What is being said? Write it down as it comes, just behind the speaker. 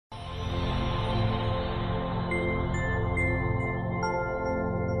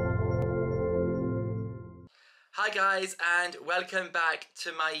Hi guys, and welcome back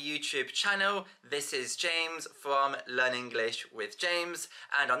to my YouTube channel. This is James from Learn English with James,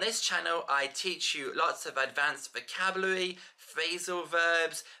 and on this channel I teach you lots of advanced vocabulary, phrasal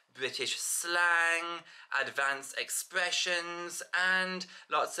verbs, British slang, advanced expressions, and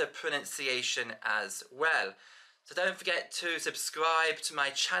lots of pronunciation as well. So don't forget to subscribe to my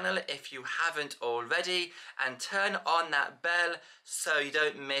channel if you haven't already, and turn on that bell so you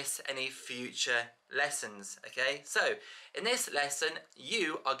don't miss any future lessons, okay? So in this lesson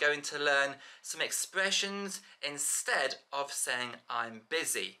you are going to learn some expressions instead of saying I'm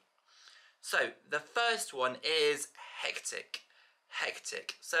busy. So the first one is hectic.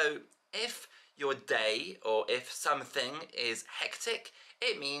 Hectic. So if your day or if something is hectic,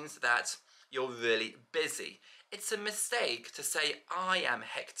 it means that you're really busy. It's a mistake to say I am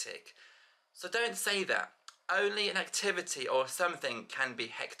hectic. So don't say that. Only an activity or something can be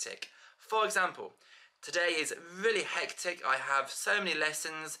hectic. For example, today is really hectic. I have so many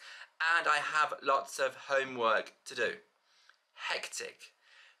lessons and I have lots of homework to do. Hectic.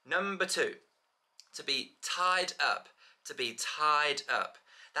 Number two, to be tied up. To be tied up.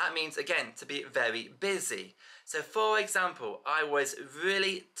 That means, again, to be very busy. So for example, I was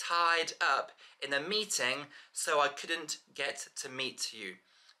really tied up in a meeting, so I couldn't get to meet you.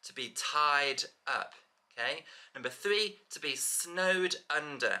 To be tied up, okay? Number three, to be snowed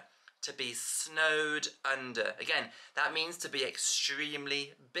under. To be snowed under. Again, that means to be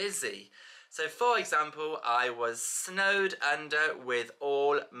extremely busy. So for example, I was snowed under with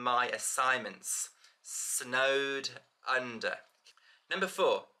all my assignments. Snowed under. Number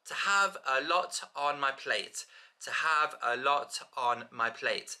four, to have a lot on my plate. To have a lot on my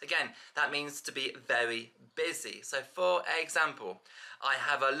plate. Again, that means to be very busy. So for example, I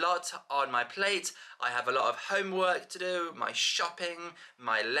have a lot on my plate. I have a lot of homework to do, my shopping,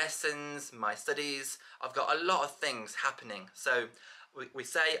 my lessons, my studies. I've got a lot of things happening. So we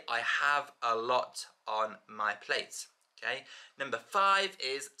say I have a lot on my plate. Okay. Number five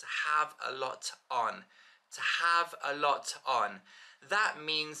is to have a lot on. To have a lot on. That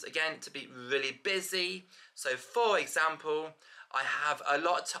means, again, to be really busy. So for example, I have a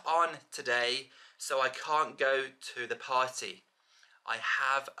lot on today, so I can't go to the party. I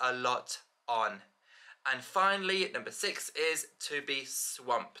have a lot on. And finally, number six is to be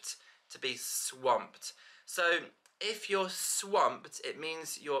swamped. To be swamped. So if you're swamped, it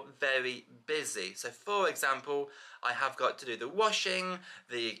means you're very busy. So for example, I have got to do the washing,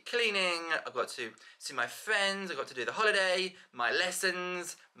 the cleaning, I've got to see my friends, I've got to do the holiday, my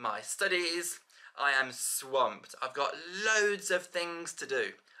lessons, my studies. I am swamped. I've got loads of things to do.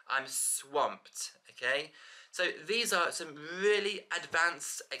 I'm swamped, okay? So these are some really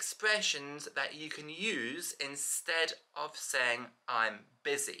advanced expressions that you can use instead of saying I'm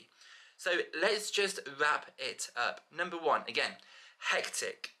busy. So let's just wrap it up. Number one, again,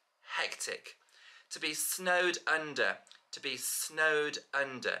 hectic, hectic. To be snowed under, to be snowed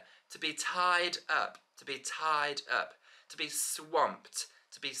under. To be tied up, to be tied up. To be swamped,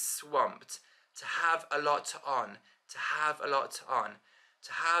 to be swamped. To have a lot on, to have a lot on.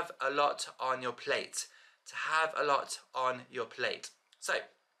 To have a lot on your plate, to have a lot on your plate. So,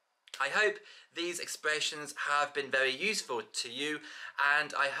 I hope these expressions have been very useful to you,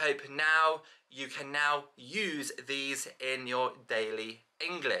 and I hope now you can now use these in your daily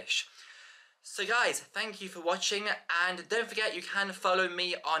English. So guys, thank you for watching, and don't forget you can follow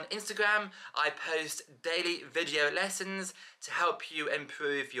me on Instagram. I post daily video lessons to help you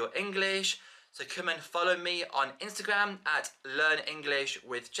improve your English. So come and follow me on Instagram at Learn English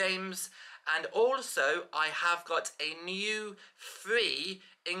with James. And also, I have got a new free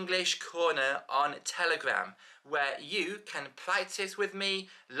English corner on Telegram where you can practice with me,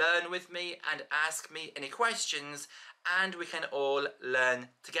 learn with me, and ask me any questions, and we can all learn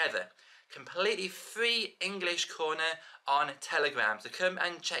together. Completely free English corner on Telegram. So come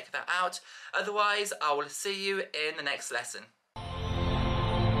and check that out. Otherwise, I will see you in the next lesson.